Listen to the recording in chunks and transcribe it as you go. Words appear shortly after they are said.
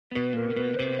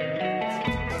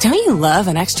Don't you love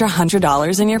an extra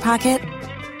 $100 in your pocket?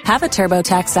 Have a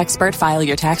TurboTax expert file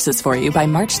your taxes for you by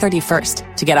March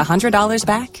 31st to get $100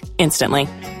 back instantly.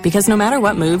 Because no matter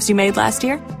what moves you made last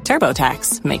year,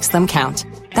 TurboTax makes them count.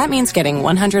 That means getting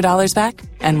 $100 back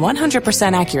and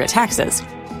 100% accurate taxes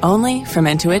only from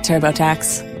Intuit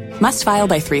TurboTax. Must file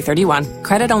by 3/31.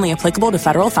 Credit only applicable to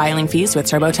federal filing fees with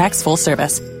TurboTax full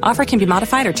service. Offer can be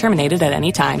modified or terminated at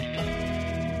any time.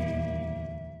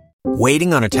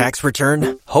 Waiting on a tax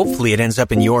return? Hopefully it ends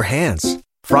up in your hands.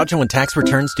 Fraudulent tax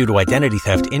returns due to identity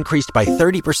theft increased by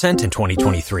 30% in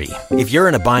 2023. If you're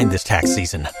in a bind this tax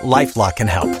season, LifeLock can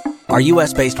help. Our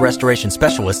U.S.-based restoration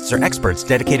specialists are experts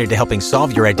dedicated to helping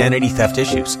solve your identity theft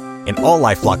issues. And all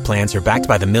LifeLock plans are backed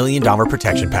by the $1 Million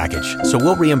Protection Package. So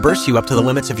we'll reimburse you up to the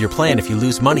limits of your plan if you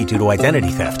lose money due to identity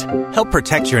theft. Help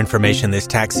protect your information this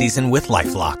tax season with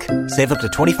LifeLock. Save up to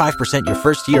 25% your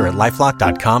first year at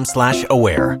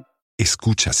LifeLock.com/aware.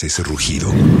 ¿Escuchas ese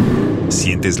rugido?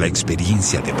 ¿Sientes la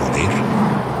experiencia de poder?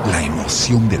 ¿La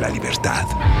emoción de la libertad?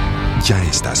 Ya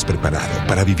estás preparado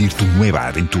para vivir tu nueva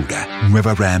aventura.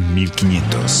 Nueva Ram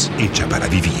 1500, hecha para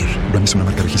vivir. Ram es una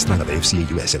marca registrada de FCA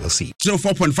US LLC.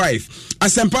 04.5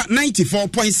 Asempa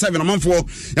 94.7 amanfo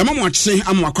yamamoache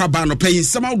amwakwa ba no pay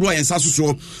sama do yensa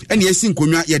soso ene esi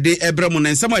nkonwa yede ebremu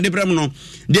na nsama yede bremu no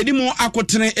dedi mu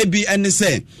akotene ebi ene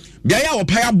se bia ya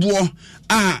wopai abo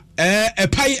a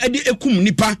epai ade ekum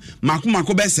nipa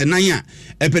makomako be se nan a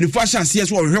epedifo ahase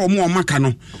so ohwe omo maka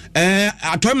no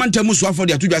atoymantamu so afọ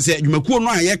de atodwa se adwumakuo no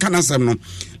a ye kanasem no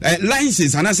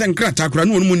license anase nkrata kora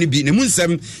no mu ni bi ne mu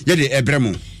nsem ye de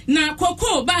ebremu na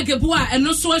koko bag boa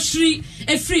eno so ahiri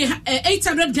efri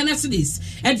 800 Ghana cedis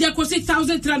e dia kosi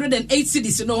 1308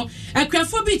 cedis no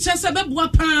akwafo bi chese beboa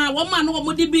pa wo ma no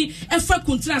wo de bi efa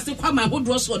contrast kwa ma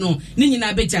hodo so no ni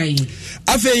nyina begai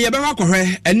afi ye be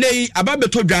wakohwe enei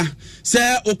ababetodwa se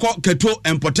ukọ keto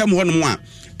empotem ho no a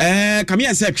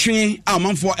kamia se twen a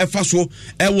manfo efa so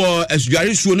ewo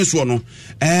asuare suo ne so no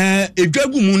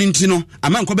edwagu mu nti no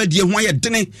amanko ba die ho aye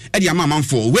dene e de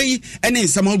amanfo wei ene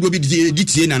nsam hodo bi di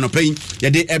tie na no pai ye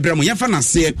de ebramo ye fa na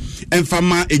se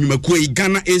emfama enwumakuo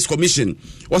Ghana Ace Commission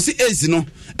osi Ace no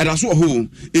era so ho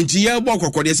enti ye bo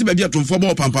kokode se ba bi atomfo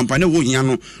bo pampampa ne wo hia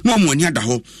no no mo ani ada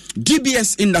ho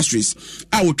DBS Industries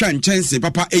a wo twa nchense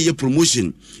papa eye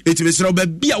promotion enti mesero ba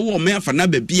bia wo me afa na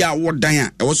ba bia wo dan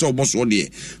a e wo so obo so de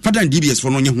Father DBS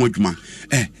for no nye ho adwuma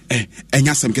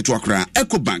enya sam keto akra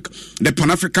EcoBank the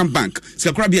Pan African Bank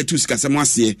sikakra bia tu sikasem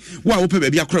ase wo a wo pe ba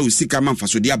bia akra usika manfa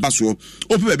so de abaso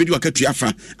wo pe ba bi wakatu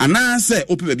afa ana se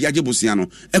wo pe ba bia agebosia no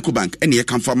EcoBank ene ye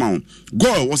kan fama on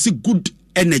go was good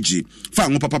energy fa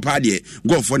ngo papa de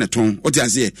go for ne ton o ti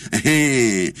ase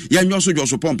ya nyo so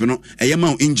joso pomp no eye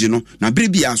ma engine no na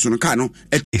brebi aso no ka no.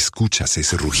 Escuchas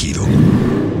ese rugido.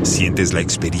 Sientes la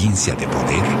experiencia de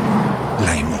poder,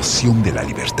 la emoción de la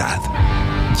libertad.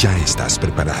 Ya estás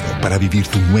preparado para vivir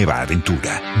tu nueva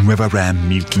aventura. Nueva Ram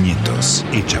 1500,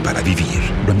 hecha para vivir.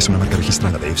 Ram es una marca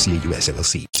registrada de FCA US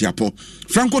LLC. Tiapo,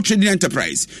 Franco Trading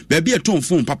Enterprise. Baby a ton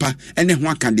phone papa ene ho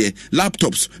akande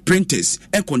laptops, printers,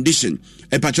 air condition.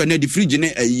 Patron the fridge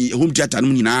ne home theater no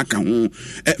nyina aka ho.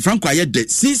 Franco aye de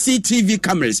CCTV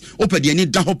cameras. Open de ni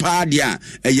da ho pa dia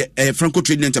Franco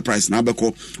Trading Enterprise na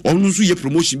beko. Onu nso ye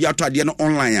promotion bi ato ade no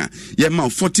online a ye ma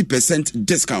 40%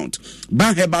 discount.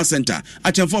 Ban Herbal Center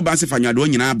for banse fanyado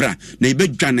nyina abra na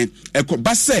ibedwane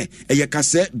ekoba se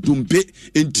eyekase dumpe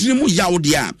entirimu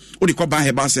yawde a odi ko ban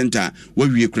Herbal Center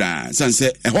wawie kura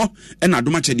sanse eho na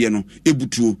adoma chede no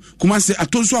ebutuo kuma se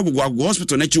atonso agogwago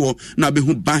hospital na chiwo na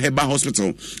behu ban Herbal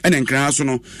Hospital ene nkran so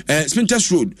no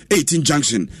Spinters Road 18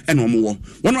 Junction ene omo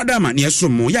wono adama na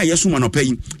yesomo ya yesomo no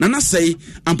pay na na sei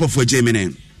ampofo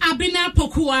Gemini Abina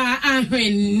Pokua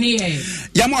ahwennie.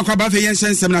 Yamu akwaba fe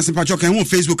yensen semna sepacho kan ho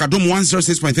Facebook Adom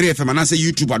 106.3 FM na se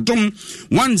YouTube Adom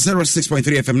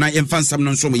 106.3 FM na yemfa nsam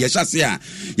no nso mo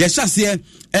yeshase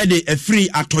e de free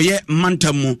atoye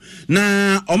mantamu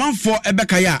na omanfo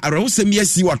ebeka ya arawusem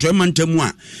yesi watoye mantamu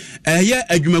a ye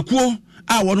adwumakuo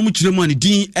a wono mu kiremu ani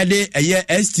din e de ye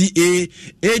STA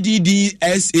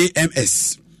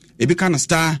ADDSAMS ebika na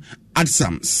Star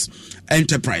Adsams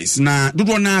Enterprise na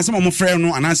dodo na some of friend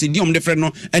no anase di om de friend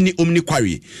no ani omni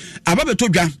kwari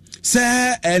ababetodwa se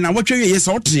na wotwe ye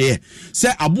se otre se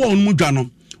abo on mu dwa no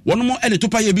wono mo ene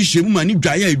topa ye bi hyemu mani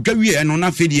dwa ye dwawie no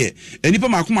na fedie enipa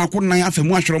makomako nan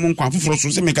afemu ahwere mo nkwa foforo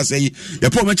so se meka sei ye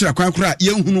po ma kira kwan kora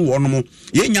ye hunu wono mo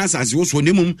ye nya asase wo so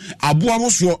nemum abo wo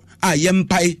so a ye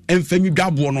mpai emfanyu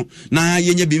dwabo no na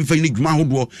ye nya bi mfanyu dwuma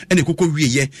hodo ene kokko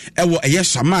wieye ewo eye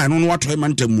shama no no wato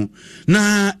mantamu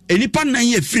na enipa nan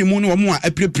ye free mu no wo mo a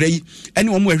apreprei ene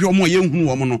wo mo ehwe wo mo ye hunu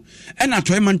wo mo no ene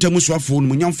ato mantamu so afo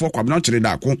no nyamfo kwabna kire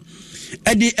da ko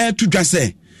edi tudwa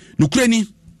se nukurani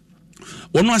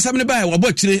wono asam ne ba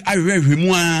wabɔ kyire ahwehwɛ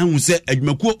mu a hu sɛ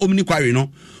adwumakuo omni kware no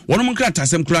wono mkra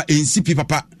tasem kra NCP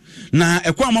papa na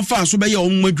ɛkɔ amafa so bɛyɛ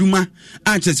ɔmo adwuma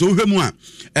a kyerɛ sɛ wohwɛ mu a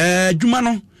adwuma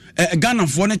no Ghana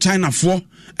fo ne China fo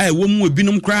wo mu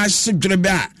ebinom kra hyedwere be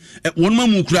a won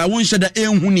mamu kra won hyeda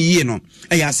enhu ne yie no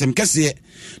ɛyɛ asɛm kɛse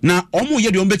na ɔmo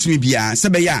yɛ de ɔmo betimi bia sɛ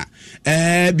bɛyɛ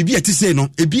a bibia ti sei no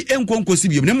ebi enkonkosi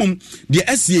bi ne mom de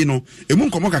asie no emu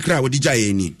nkomo kakra a wodi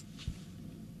gyae ni.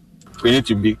 We need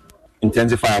to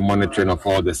intensify our monitoring of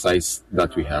all the sites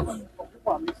that we have.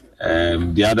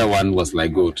 The other one was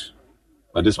like gold,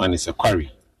 but this one is a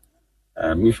quarry.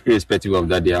 Irrespective of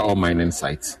that, they are all mining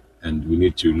sites, and we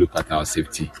need to look at our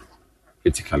safety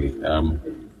critically.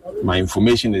 My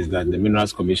information is that the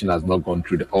Minerals Commission has not gone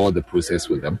through all the process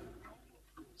with them.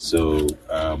 So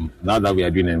now that we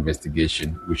are doing an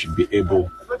investigation, we should be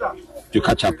able to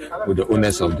catch up with the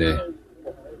owners of the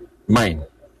mine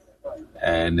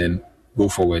and then go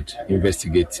forward,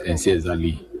 investigate, and see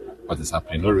exactly what is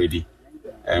happening already.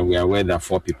 And we are aware that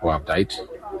 4 people have died,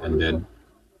 and then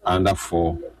another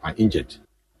 4 are injured.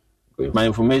 My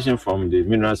information from the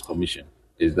Minerals Commission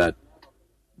is that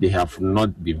they have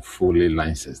not been fully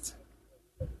licensed.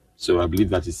 So I believe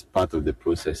that is part of the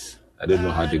process. I don't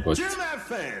know how they got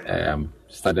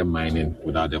started mining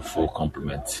without the full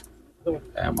complement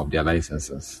of their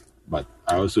licenses. But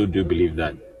I also do believe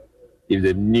that if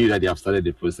they knew that they have started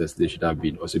the process, they should have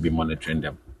also been monitoring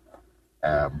them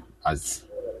as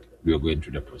we are going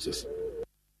through the process.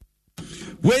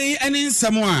 We any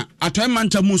Samoa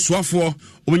atwemanta musuafo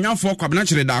onyamfo kwabena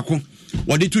kyere daako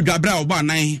wode to dwabra oba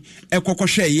nan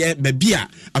ekokɔhwɛ ye babia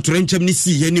atorenkyem ne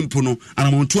si ye nimpo no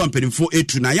anamontu ampanimfo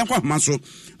etu na yakwa homa so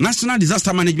National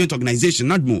Disaster Management Organization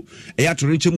NADMO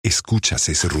atorenkyem. Escuchas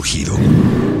ese rugido.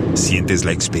 Sientes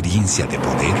la experiencia de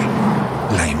poder,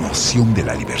 la emoción de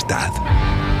la libertad.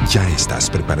 Ya estás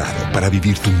preparado para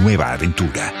vivir tu nueva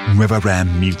aventura. Nueva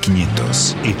Ram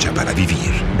 1500, hecha para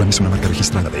vivir. Ram es una marca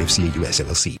registrada de FCA US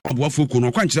LLC. Abuafo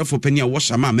kuno kwankyerɛ fo pani a wo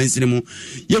shama mansine mu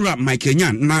yewra Mike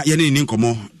Nyan na yene ni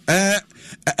nkomo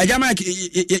eja Mike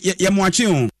ye moache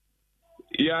o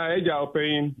ya eja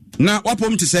open na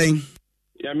wapom te sɛn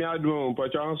ya mi adum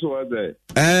pocho so wade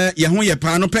ye ho ye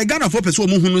pa no pe Ghana fo pese o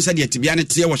mu hunu sɛ de tibia ne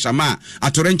te wo shama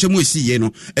atorenche mu esiye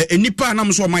no enipa na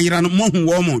mo so mayira no mo hu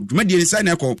wo mo dwumadi nsa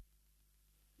na ekɔ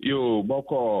yo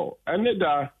boko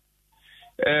eneda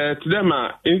today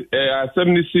ma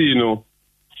assemblity no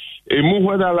emu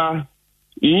hodala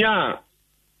inya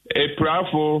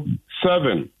eprafo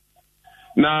 7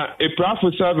 na eprafo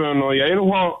 7 no ya yin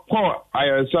ho ko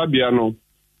ayansabia no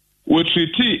we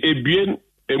treati ebien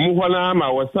emu hona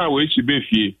ma wasa we chi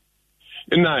befie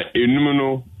na enum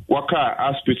no waka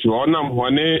hospital onam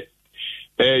hone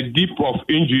deep of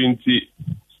injury nti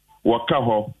waka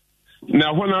ho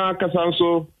na hona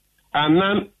kasanso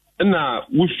anan na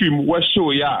wufim wa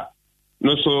show ya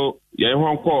no so ya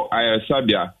ho ko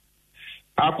ayansabia.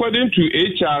 According to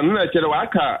HR, no chere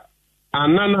waka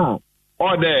anana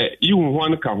ode yihu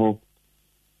hon ka ho.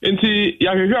 Enti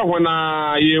ya hwehwe ho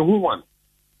na ye hu hon.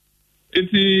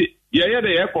 Enti ye de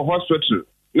ye ko hospital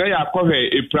na ya akɔhwe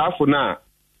eprafo na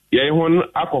ye hu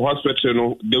akɔ hospital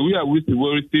no the way we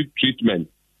will receive treatment.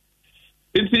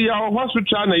 Enti ya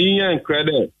hospital na yin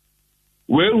credit.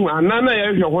 We hu anana ye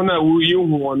hwehwe ho na wo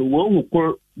yihu hon wo hu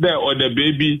ko de ode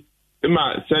baby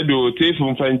ma said o tefu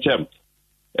mfanchem.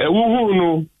 Wuhu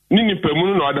no nini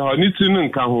pemunu no ada ho ni tinu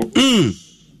nka ho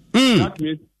that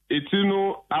means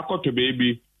etinu akoto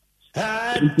baby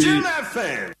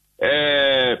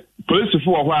police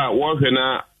fo ho a wo hwe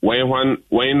na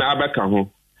wen na abeka ho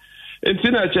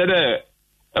enti na chere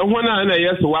ehwo na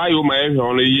yes wa yo ma ehwe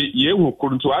no ye hu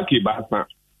kuruntu akiba sa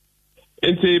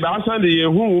enti ba sa de ye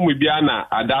hu mu bia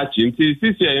na adachi enti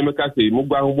sisi ya emeka sei mu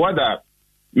gwa ho boda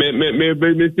me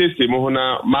sisi mu ho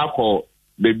na mako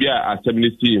baby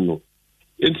assemblity no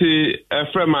enti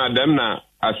efrem adam na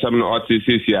asem no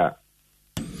otisisi a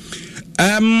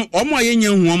omo ayenye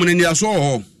hu omo ne aso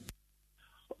ho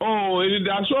ni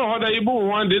da so ho da ibu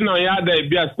one dey na ya da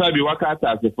bia sabi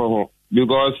wakata asefo ho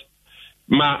because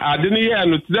ma adini ye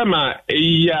no tidama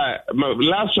eya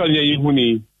last one ye hu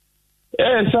ni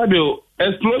sabi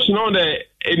explosion on the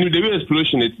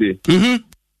explosion it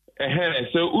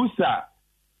so usa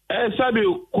sabi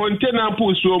container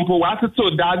po so mpo wateto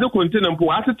dade container mpo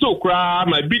wateto kra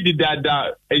ma bidi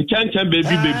dada enchancha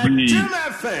baby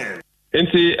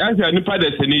enti asa nipa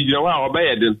da seni gina wa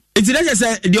obayeden enti na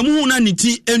se de mu hu na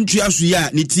niti entu aso ya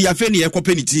niti afa ne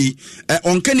yekope niti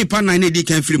onka nipa nan na di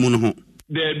kan firi mu no ho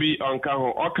there be onka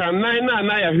ho oka nan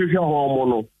na ya hwehwe ho mo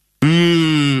no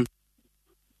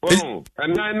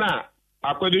nan na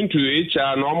according to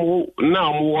HR no mo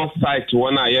na mo site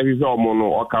wona ya hwehwe ho mo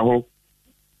no oka ho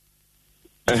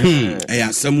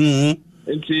Samu.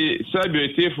 Nti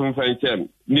sabioti from Fanchem.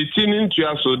 Ni tinin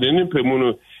tuaso de ni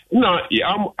pemuno. No,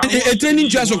 Eteni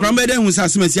tuaso kramba de hu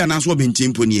sasema si anaso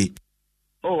bentimpo nie.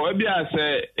 Oh, e bia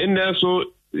say enso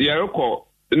yereko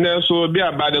enso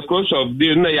bia by the course of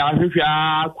day na ya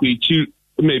hwehwa akwichi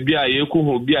maybe ayeku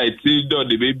ho bia eti do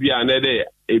de baby anede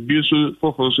ebi so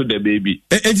fofo so de baby.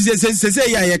 Eti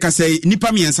se ya ka say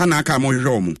nipa miensa na aka mo hwehwe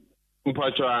omo.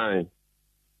 Mpacho an.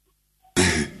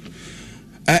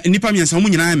 Nipa miensa omo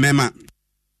nyina mema.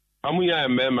 Amunya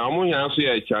mema, amunya so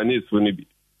ya Chinese fo ni bi.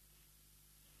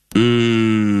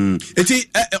 Eti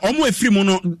omo efiri mu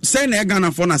no say na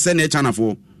Ghana fo na say na China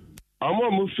fo.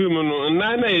 Omo mu film no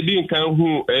na edi nkan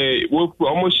hu woku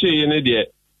omo hye ne de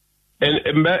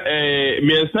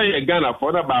miensa ye Ghana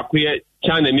fo na ba ko ye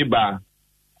China ni ba.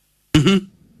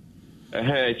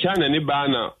 China ni ba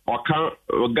na oka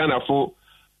Ghana fo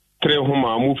tre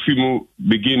homa mu film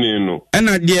beginning no.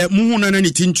 Na de mu hu na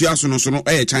ni tintu aso no so no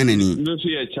China ni. No so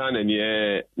ye China ni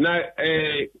na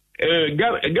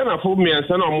Ghana for me and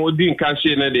son of Modin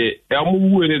Cashi na de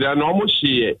Elmu and almost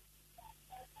she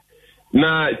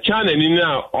na China ni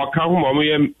na or come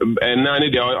and nanny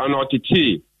de on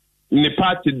OTT. Ne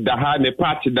party the ha, ne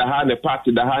party the ha, ne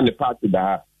party the ha, ne party the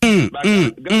ha.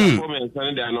 Ghana for me and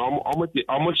son de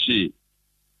almost she.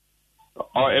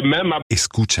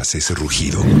 ¿Escuchas ese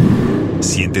rugido?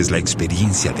 ¿Sientes la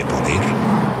experiencia de poder?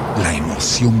 ¿La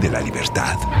emoción de la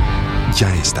libertad?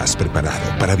 Ya estás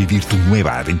preparado para vivir tu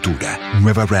nueva aventura.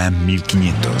 Nueva Ram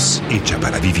 1500, hecha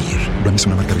para vivir. Ram es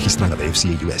una marca registrada de FCA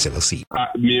US LLC.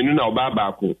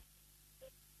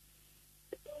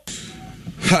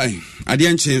 Hi,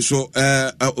 adianche so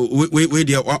we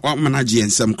dey manage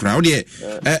ensem kra wo dey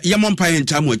yamon pa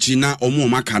enta mo chi na omo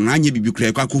maka na anye bibi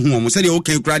kra kwa ko hu omo se dey o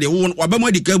kan kra dey wo ba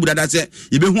mo di ka budada se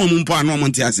ye be hu omo mpo ano omo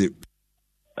nti ase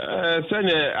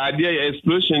sene ade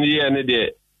explosion ye ne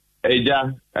dey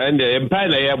eja and mpa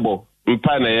na yebo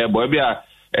bia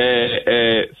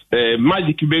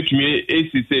magic betumi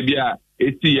esi se bia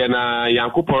eti ye na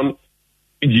yankopon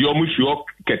di omo hwo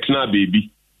ketna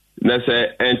baby na say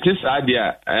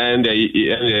entisadia and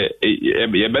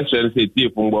ye best say tie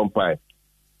fun pai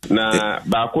na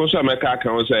ba ko so ameka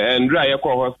kan say ndra ye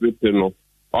ko hospital no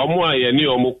omo aye ni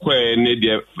omo kwe ne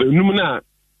de num na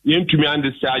ye ntumi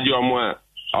understand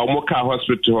omo ka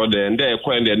hospital ho de nda ye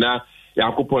kwe de na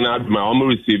yakopon aduma omo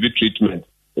receive treatment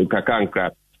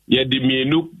nkakankra ye di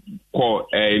mienu ko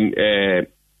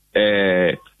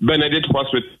Benedict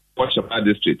Hospital Pochapa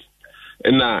district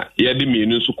na yedi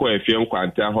mienu so ko Efien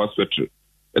Kwanta Hospital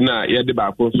na yedi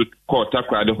ba ko so ko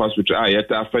Takrade Hospital a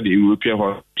yeta afa the European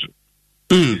Hospital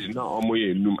na omo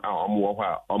ye num a omo wo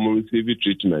ha omo receive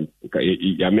treatment ka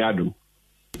yame adum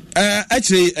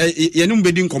actually yenum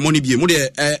bedi nkomo ne bie mo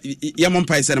de yamon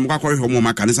pai se na mkwa kwere homo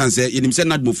maka ne sanse yenim se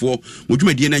nadmofo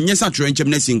modwumadie na nyesa twere nchem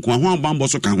na sinko ho ambambo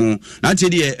so ka ho na tie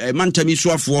de mantami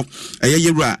suafo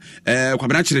yewura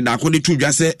kwabena kire da akode tu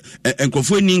dwa se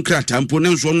enkofo ni nkrata mpo ne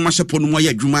nso no mahyepo no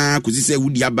ya adwuma kosi se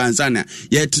wudi abanza na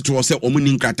ye tito se omo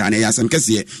ni nkrata na ya sam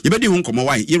kese ye bedi ho nkomo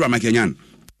wai yewura makenyan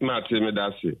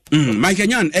Mike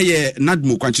Nyan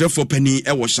nadmu kwankyerefo pani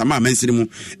wo Shama mansiri mu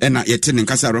na yete ne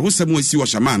nkasa ho sɛm esi wo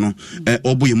Shama no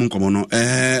oboye mu nkomo no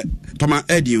toma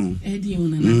ediu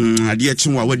ade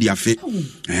chenwa wadi afe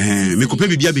mekopa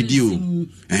bibia bedi o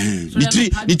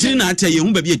nitiri na ata ye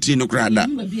hu ba bi etiri no krada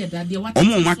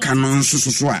omo maka no nso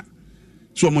so a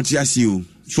so omo ti ase o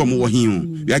so omo wo hin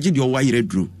o ya gidi o wa yire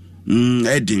duro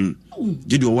edin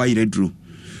gidi o wa yire duro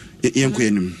yenko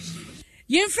enim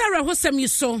Yenfra hosem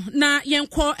yiso na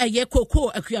yenko eye koko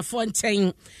akuafo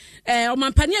nten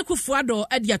omampani akufuado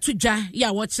ade atodwa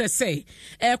ya wo kire se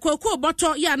koko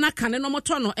boto ya na kane no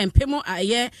moto no empemo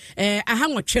aye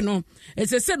ahanwotwe no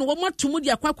esese no wo motomu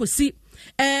dia kwakosi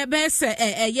bese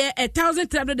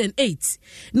 1308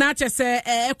 na chese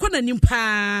ekona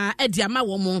nimpa ediama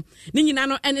wo mo ni nyina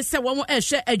no ene se wo mo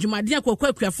ehwe adwumade akokwa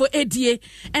akuafo edie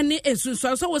ene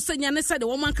ensunso so wo senya ne se de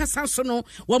wo mankasa so no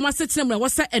wo masetenam wo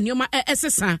se enioma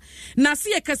esesa na se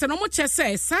yekese no mo chese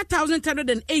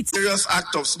 1308 serious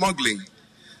act of smuggling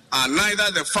are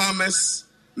neither the farmers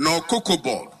nor cocoa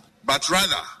board but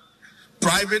rather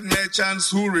private merchants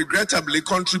who regrettably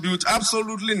contribute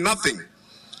absolutely nothing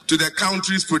to the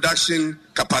country's production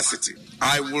capacity.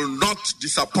 I will not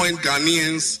disappoint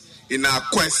Ghanaians in our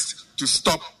quest to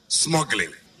stop smuggling,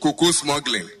 cocoa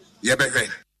smuggling. Yebebe.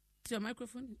 Your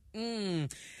microphone.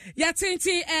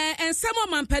 Yatinti ensemo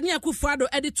mampani akufuado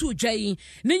editu dwai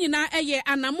ne nyina eye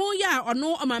anamo ya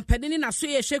ono mampani na so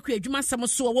ye hweku adwuma sam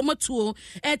so wo matuo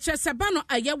cheseba no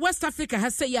aye West Africa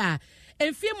hase ya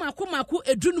Enfie mako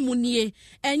edunum nie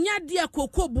enya dia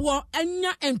kokoboɔ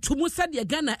enya entumu sade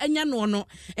Ghana enya no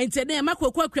ente na ma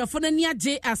kokoko akuafo na ni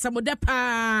age asamode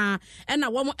pa ena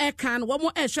wɔn ɛka no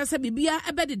wɔn ɛhwɛ sɛ bibia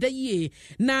ɛbɛdeda yie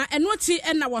na ɛno ti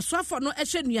ɛna wɔsoafo no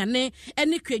ɛhwɛ nuane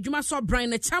ɛne kwadwuma so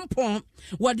bran na champon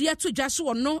wɔde ato dwa so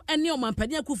wɔno ɛne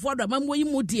ɔmampani akufo do amamu yi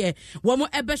mu de wɔn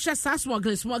ɛbɛhwɛ saa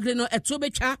smuggling no ɛto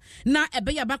betwa na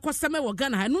ɛbɛyɛ bakɔsɛm wɔ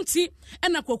Ghana ha no ti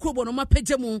ɛna kokobo no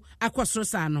mapagya mu akɔsoro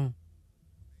saa no.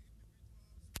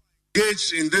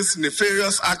 Engaged in this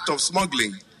nefarious act of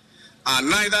smuggling are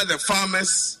neither the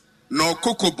farmers nor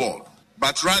cocoa board,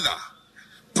 but rather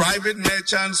private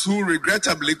merchants who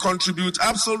regrettably contribute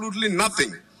absolutely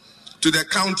nothing to the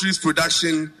country's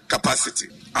production capacity.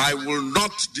 I will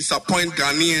not disappoint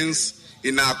Ghanaians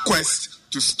in our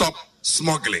quest to stop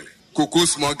smuggling, cocoa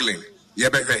smuggling.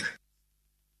 Yebebe.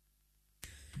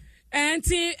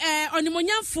 Enti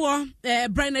onimonyamfo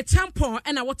Brian Champon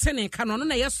na wotene kano no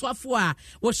na yesoafo a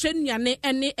wo hwenuane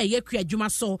ene eyekua adwuma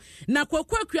so na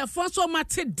kwakwakuafo so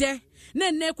mate de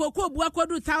na ne kwakwa bu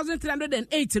akodu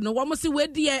 1308 no wo mo se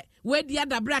wedi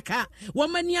adabraka wo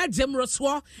mani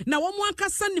agemroso na wo mo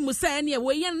ankasa nimu se ne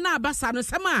we yen na abasa no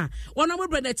sama wono mo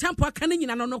Brian Champon aka ne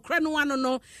nyina no kre no ano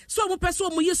no so mo pese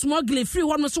mo yi smuggling free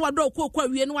wo no so wado kokwa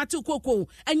wie no wate kokko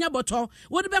enya boto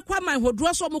wo de be kwa man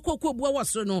hodro so mo kokko bu wo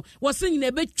so no.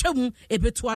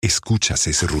 ¿Escuchas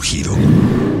ese rugido?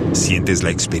 ¿Sientes la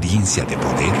experiencia de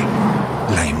poder?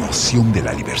 ¿La emoción de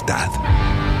la libertad?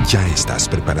 Ya estás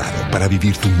preparado para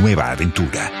vivir tu nueva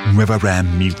aventura. Nueva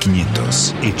Ram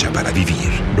 1500, hecha para vivir.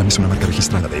 Ram es una marca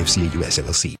registrada de FCA US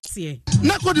LLC.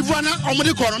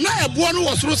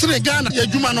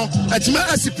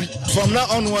 From now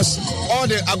onwards, all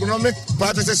the agronomic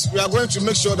practices, we are going to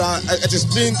make sure that it is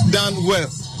being done well,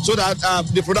 so that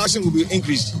the production will be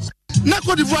increased.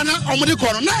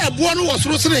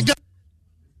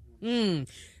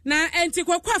 Na enti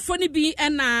kwakwafo ni bi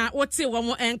na wote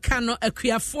wo enka no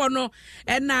akuafo no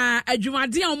na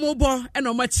adwumade omobo na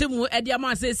omachemu ede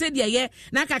ama se de ye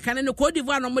na kakane no Cote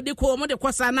d'Ivoire no mode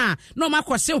kosa na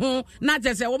omakose ho na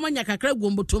jese wo manya kakra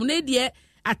gombotom na de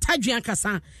atadwan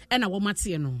kasa na wo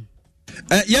mate no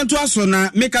yento aso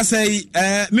na meka say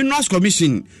Minerals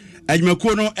Commission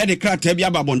adwumakuo no de krata bi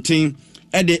ababonten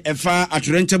de efa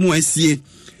atwerentemu asie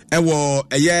ewo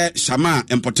eye shama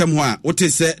empotem ho a wote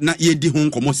se na yedi ho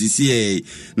nkomo sisi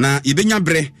na yebenya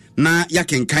bre na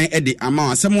yakenkan ede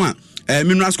ama asem a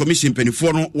Minerals Commission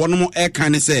penifo no wonom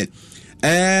kan ne se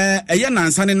eye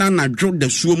nansane na nadwo da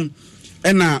suom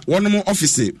na wonom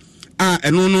office a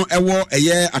eno no ewo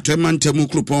eye atoemantemu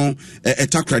krupon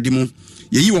etakrade mu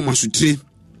yeyi wo masotire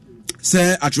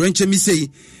se atwenchemi sei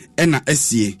na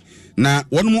asie na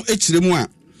wonom ekiremu a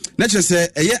na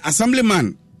kyese eye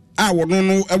assemblyman a wono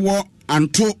no ewo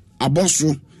anto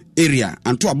aboso area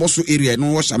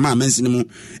no wo shama amansi mu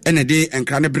ene de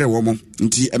enkra ne bre wo mo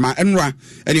nti ema enra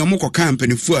ene omo koka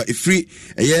mpanifu a efri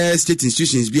eye state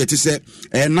institutions bi etese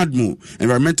NADMO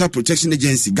Environmental Protection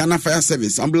Agency, Ghana Fire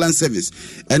Service, Ambulance Service,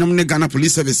 enom ne Ghana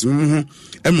Police Service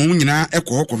emo nyina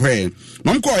ekohwe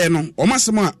no mko ye no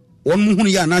omasema won hunu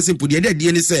ya na sempo de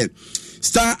de ne se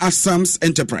Star Assams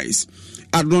Enterprise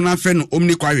adona fe no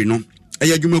omni kwari no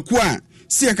eye adwumaku a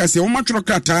sie ka se wo matworo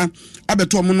krata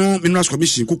abeto omo no Minerals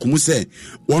Commission kokumu se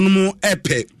wono mo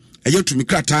epe eye tumi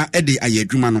krata ede aye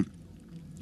adwuma no